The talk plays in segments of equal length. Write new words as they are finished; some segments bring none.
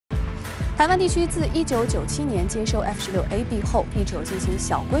台湾地区自1997年接收 F-16V 后，一直有进行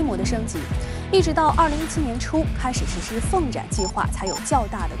小规模的升级，一直到2017年初开始实施凤展计划，才有较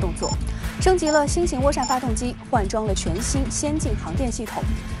大的动作。升级了新型涡扇发动机，换装了全新先进航电系统、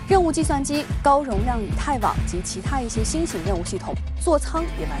任务计算机、高容量以太网及其他一些新型任务系统，座舱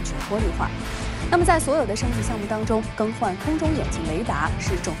也完全玻璃化。那么在所有的升级项目当中，更换空中眼镜雷达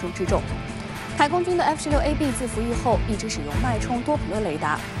是重中之重。海空军的 F-16AB 自服役后，一直使用脉冲多普勒雷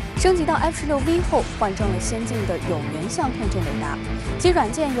达。升级到 F-16V 后，换装了先进的有源相控阵雷达，其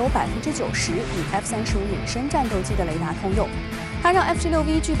软件有90%与 F-35隐身战斗机的雷达通用。它让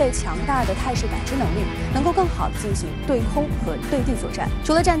F-16V 具备强大的态势感知能力，能够更好地进行对空和对地作战。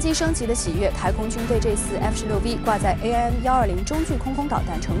除了战机升级的喜悦，台空军对这次 F-16V 挂载 AIM-120中距空空导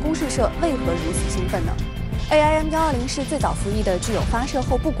弹成功试射，为何如此兴奋呢？AIM-120是最早服役的具有发射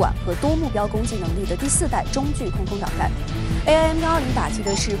后不管和多目标攻击能力的第4代中距空空导弹。AIM-120打击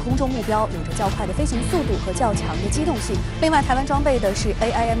的是空中目标，有着较快的飞行速度和较强的机动性。另外，台湾装备的是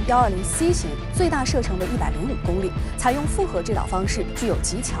AIM-120C 型，最大射程为105公里，采用复合制导方式，具有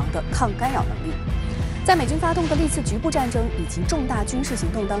极强的抗干扰能力。在美军发动的历次局部战争以及重大军事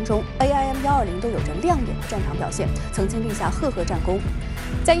行动当中 ，AIM-120都有着亮眼的战场表现，曾经立下赫赫战功。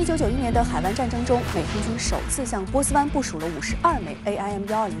在1991年的海湾战争中，美空军首次向波斯湾部署了52枚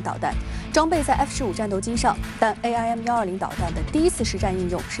AIM-120导弹，装备在 F-15战斗机上。但 AIM-120导弹的第一次实战应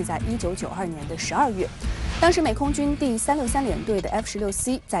用是在1992年的12月，当时美空军第363联队的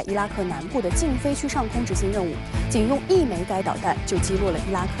F-16C 在伊拉克南部的禁飞区上空执行任务，仅用1枚该导弹就击落了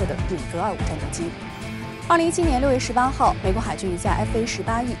伊拉克的米格25战斗机。2017年6月18号，美国海军一架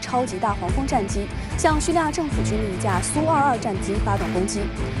FA-18E 超级大黄蜂战机向叙利亚政府军的一架苏22战机发动攻击，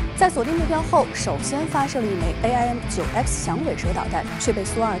在锁定目标后，首先发射了1枚 AIM-9X 响尾蛇导弹，却被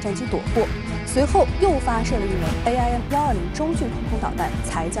苏22战机躲过，随后又发射了1枚 AIM-120中距空空导弹，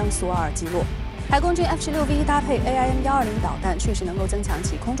才将苏22击落。海空军 F-16V 搭配 AIM-120导弹，确实能够增强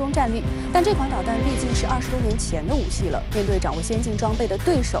其空中战力，但这款导弹毕竟是20多年前的武器了，面对掌握先进装备的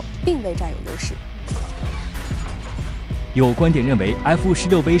对手，并未占有优势。有观点认为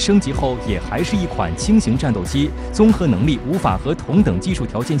 ，F-16V 升级后也还是一款轻型战斗机，综合能力无法和同等技术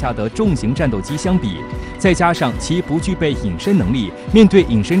条件下的重型战斗机相比，再加上其不具备隐身能力，面对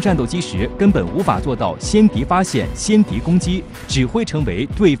隐身战斗机时根本无法做到先敌发现、先敌攻击，只会成为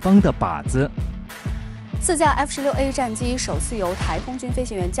对方的靶子。4架 F-16A 战机首次由台空军飞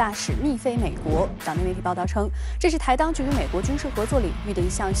行员驾驶密飞美国。党内媒体报道称，这是台当局与美国军事合作领域的一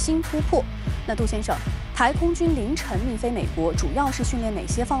项新突破。那杜先生，台空军凌晨密飞美国，主要是训练哪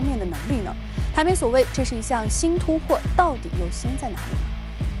些方面的能力呢？台媒所谓这是一项新突破，到底又新在哪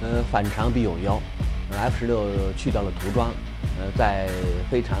里呢？反常必有妖。F-16去掉了涂装，在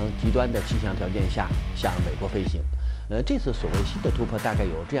非常极端的气象条件下向美国飞行。这次所谓新的突破大概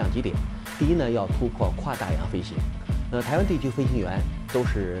有这样几点：第一呢，要突破跨大洋飞行。台湾地区飞行员都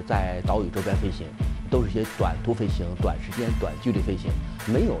是在岛屿周边飞行，都是一些短途飞行、短时间、短距离飞行，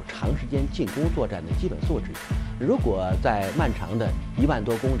没有长时间进攻作战的基本素质。如果在漫长的1万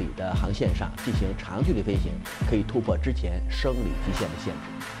多公里的航线上进行长距离飞行，可以突破之前生理极限的限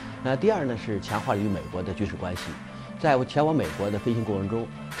制。第二呢，是强化与美国的军事关系。在前往美国的飞行过程中，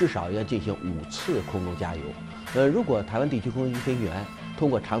至少要进行5次空中加油。如果台湾地区空军飞行员通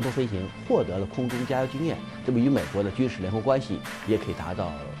过长途飞行获得了空中加油经验，这么与美国的军事联合关系也可以达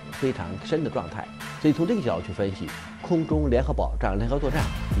到非常深的状态。所以从这个角度去分析，空中联合保障、联合作战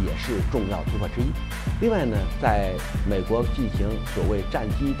也是重要突破之一。另外呢，在美国进行所谓战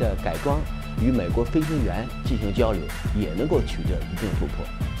机的改装，与美国飞行员进行交流，也能够取得一定突破。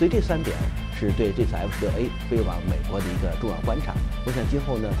所以这3点是对这次 F-16A 飞往美国的一个重要观察。我想今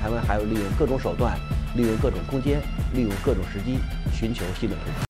后呢，台湾还要利用各种手段，利用各种空间，利用各种时机，寻求新的突破。